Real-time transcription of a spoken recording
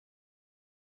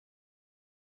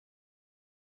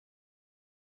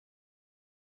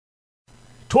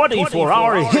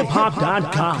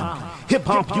24hourhiphop.com.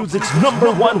 Hip-hop music's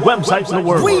 #1 website in the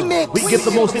world. Remix. We get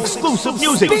the most exclusive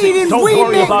music. Don't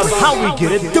worry about how we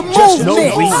get it. The Just know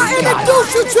movement. we I got it.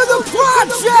 introduce you to the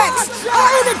projects. I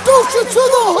introduce you to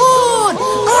the hood.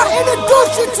 I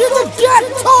introduce you to the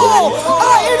ghetto.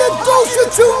 I introduce you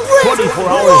to Rick.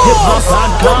 24hourhiphop.com.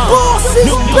 The boss is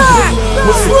back.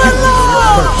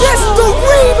 Thriller. This the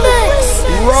remix.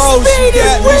 Speed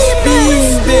is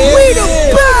remix. We the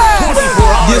best.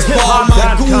 This ball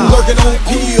my goon lurking on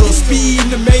pills,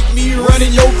 speeding to make me run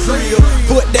in your crib.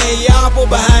 Put that apple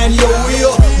behind your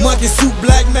wheel. Monkey suit,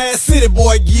 black man, city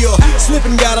boy gear.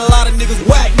 Slipping got a lot of niggas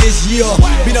whack this year.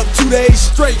 Been up 2 days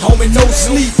straight, homie, no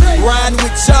sleep. Riding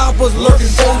with choppers, lurking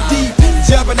so deep.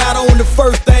 Jumping out on the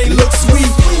first thing, look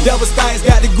sweet. Double Stein's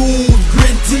got the goon with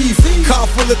grit teeth. Car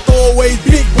full of throwaways,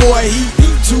 big boy heat.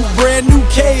 2 brand new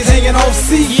K's hanging off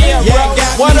seat. Yeah,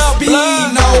 got what me up,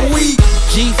 speeding all week.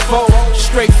 G4,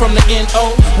 straight from the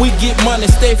NO. We get money,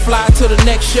 stay fly to the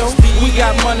next show. We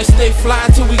got money, stay fly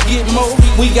till we get more.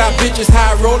 We got bitches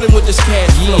high rolling with this cash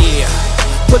flow. Yeah.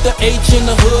 Put the H in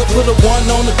the hood, put a 1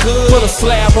 on the good, put a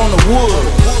slab on the wood.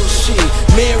 Shit,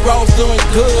 me and Ross doing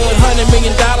good. $100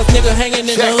 million, nigga hanging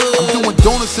in the hood. I'm doing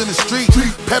donuts in the street,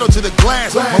 pedal to the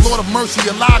glass. My Lord of mercy,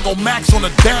 Allah go max on the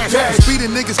dash.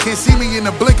 Speeding niggas can't see me in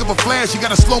the blink of a flash. You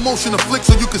got a slow motion to flick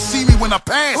so you can see me when I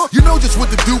pass. You know just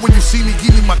what to do when you see me,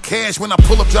 give me my cash. When I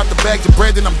pull up, drop the bags of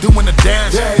bread, then I'm doing the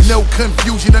dash. No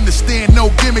confusion, understand,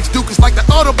 no gimmicks. Duke is like the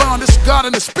Autobahn,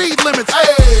 disregarding the speed limits.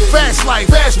 Fast life,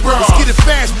 fast bro, let's get it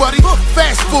fast, buddy.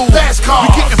 Fast food, fast car, we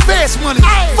getting fast money.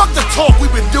 Fuck the talk, we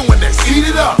been doing this. Eat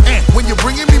it up, and when you're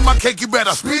bringing me my cake, you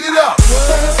better speed it up.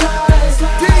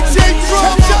 DJ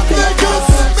Drums up niggas,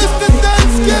 Mr.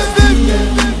 Thanksgiving.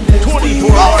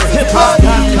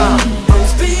 24hourhiphop.com.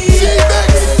 G-Mix,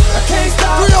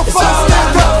 305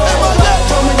 stand up,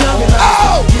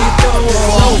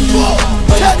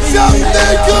 catch up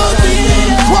niggas,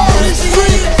 quality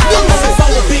street music.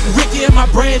 Big Ricky and my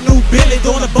brand new Billy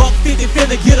doing $1.50,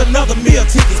 finna get another meal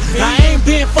ticket. Now I ain't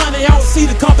being funny, y'all see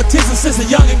the competition since a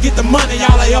youngin' get the money,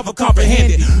 y'all ain't ever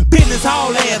comprehended. Business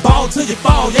all ass, ball till you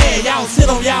fall, yeah. Y'all sit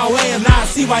on y'all ass, now I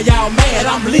see why y'all mad.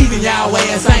 I'm leaving y'all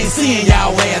ass, I ain't seeing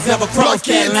y'all ass. Never crossed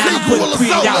that line, I couldn't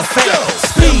creep y'all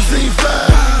fast. Speed.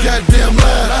 Goddamn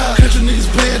loud, country niggas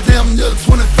playing damn near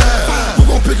 25. Who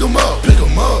gon' pick 'em up?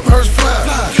 Purse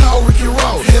fly, call Ricky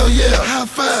Ross, hell yeah, high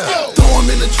five. Throw 'em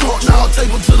in the trunk, now I'll tape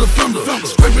 'em to the fender.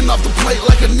 Scraping off the plate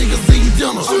like a nigga's eating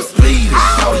dinner. I'm speeding,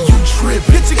 how do you trip?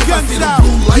 Get your guns out.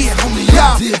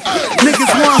 Niggas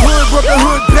want hood, broke the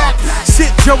hood back. Shit,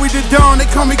 Joey the Dawn, they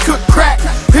call me cook crack.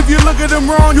 If you look at them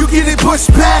wrong, you get it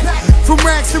pushed back. From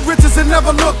rags to riches and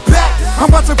never look back.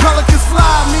 I'm watching Pelicans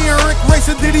fly, me and Rick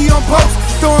racing Diddy on post.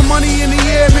 Throwing money in the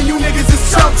air, man, you niggas is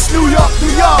chumps. New York,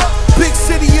 New York, big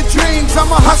city of dreams.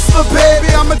 I'm a hustler, baby,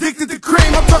 I'm addicted to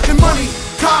cream. I'm talking money,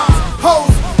 cars,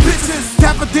 hoes, bitches.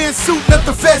 Dapper dance suit, let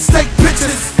the feds take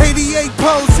pictures. 88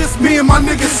 pose, just me and my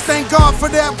niggas. Thank God for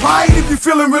that pie if you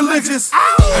feeling religious.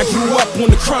 I grew up on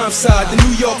the crime side, the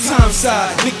New York Times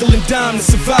side. Nickel and dime to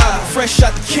survive, fresh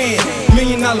out the can. $1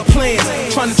 million plans,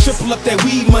 trying to triple up that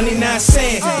weed money, 9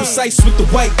 cents. Precise with the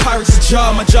white pirates, a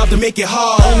job, my job to make it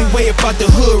hard. Only way about the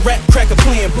hood, rap cracker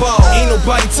playing ball. Ain't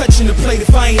nobody touching the plate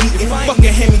if I ain't eating.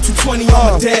 Fucking hand me 220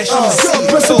 on my dash.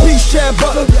 Rest in peace, Chad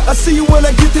Butler. I see you when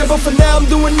I get there, but for now I'm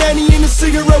doing 90 in a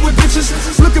cigarette with bitches.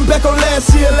 Looking back on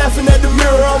last year, laughing at the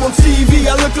mirror. I'm on TV,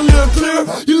 I look a little clearer.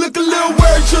 You look a little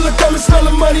worried, chiller coming,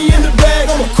 smelling money in the bag.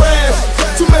 I'ma crash,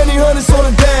 too many hundreds on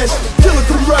the dash. Killer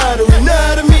camaraderie,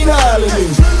 nah, I mean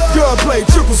holidays. Girl play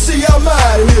triple C, I'm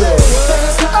out of here.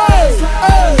 Hey,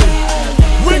 hey,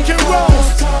 Rick and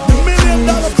Ross, the $1 million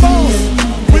boss.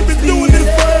 We've been doing this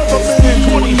forever,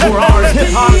 man.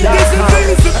 24hourhiphop.com. This is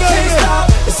easy, baby.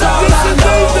 This is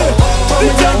easy.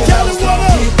 DJ Kelly, what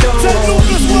up? Ted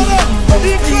Lucas, what up?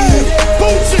 E-Clay,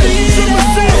 Boochie, Triple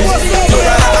C, what's up,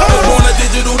 man? I was born a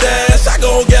digital dash. I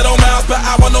go get on miles per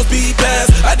hour, no speed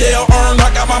pass. I dare earn, I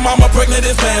got my mama pregnant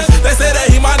this man. They say that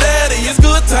he my daddy. It's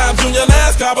good time, junior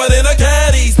NASCAR, but in a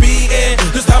caddy speeding.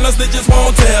 This time the snitches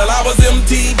won't tell. I was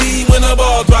MTV when the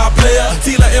ball drop player.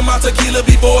 Tila in my tequila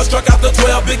before it struck out the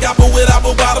 12. Big apple with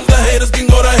apple bottoms, the haters can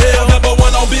go to hell.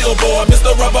 #1 on Billboard,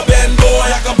 Mr. Rubber Band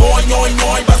Boy. I can boing, yoing,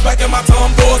 yoing, bust back in my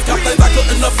tomboys. Got things I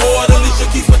couldn't afford, Alicia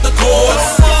Keys with the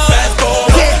chords. Fast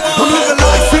forward. I'm living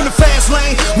life in the fast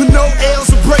lane with no L's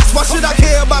or breaks. Why should I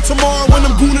care about tomorrow when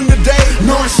I'm gooning today?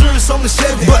 No insurance on the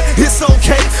Chevy, but it's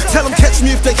okay. Tell them catch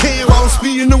me if they can while I'm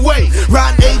speeding away.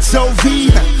 Riding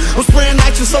HOV, I'm spraying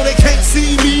nitrous so they can't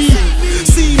see me.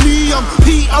 See me, I'm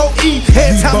P.O.E.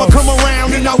 Every time I come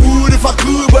around and I would if I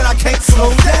could, but I can't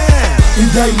slow down.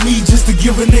 Indict me just to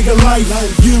give a nigga life.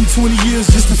 Give him 20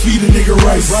 years just to feed a nigga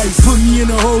rice. Put me in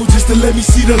a hole just to let me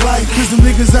see the light. Cause the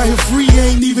niggas out here free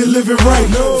ain't even living right.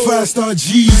 5-star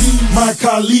G's, my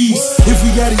colleagues. If we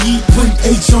gotta eat, put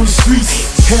H on the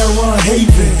streets. Heron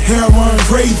Haven, Heron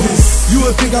Ravens. You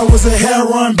would think I was a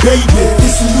Heron baby.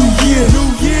 It's a new year,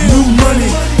 new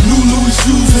money, new Louis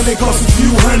shoes, and they cost a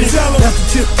few hundred. After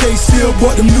Tip K still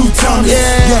bought them new Thomas.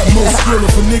 Got more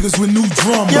skrilla for niggas with new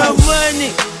drama. Young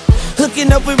Money,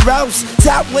 hooking up with Rouse.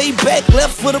 Top way back,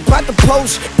 left foot up out the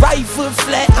post. Right foot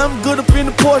flat, I'm good up in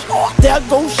the Porsche. There I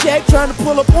go Shaq trying to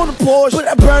pull up on the Porsche. But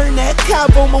I burn that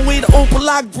cop on my way to Opal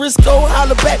Lock, Briscoe,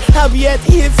 holla back. I'll be at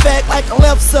the hit fact like I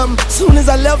left something. Soon as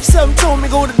I left something, told me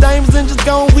go to Diamonds and just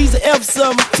go and Weezy F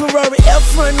something. Ferrari F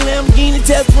front, Lamborghini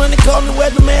test running. Call me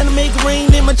weatherman to make it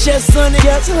rain in my chest, sonny.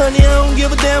 Yes, honey, I don't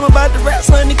give a damn about the rats,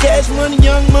 honey. Cash money,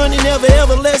 young money, never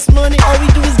ever less money. All we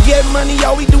do is get money,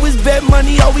 all we do is bet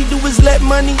money, all we do is let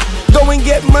money go and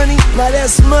get money. Now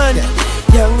that's money.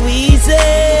 Young Weezy,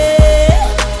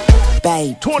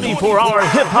 babe.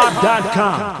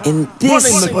 24HourHipHop.com. And this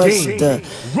was the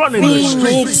running the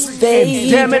remix, streets,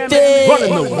 baby. and damn it,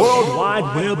 running the World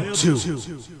Wide Web too.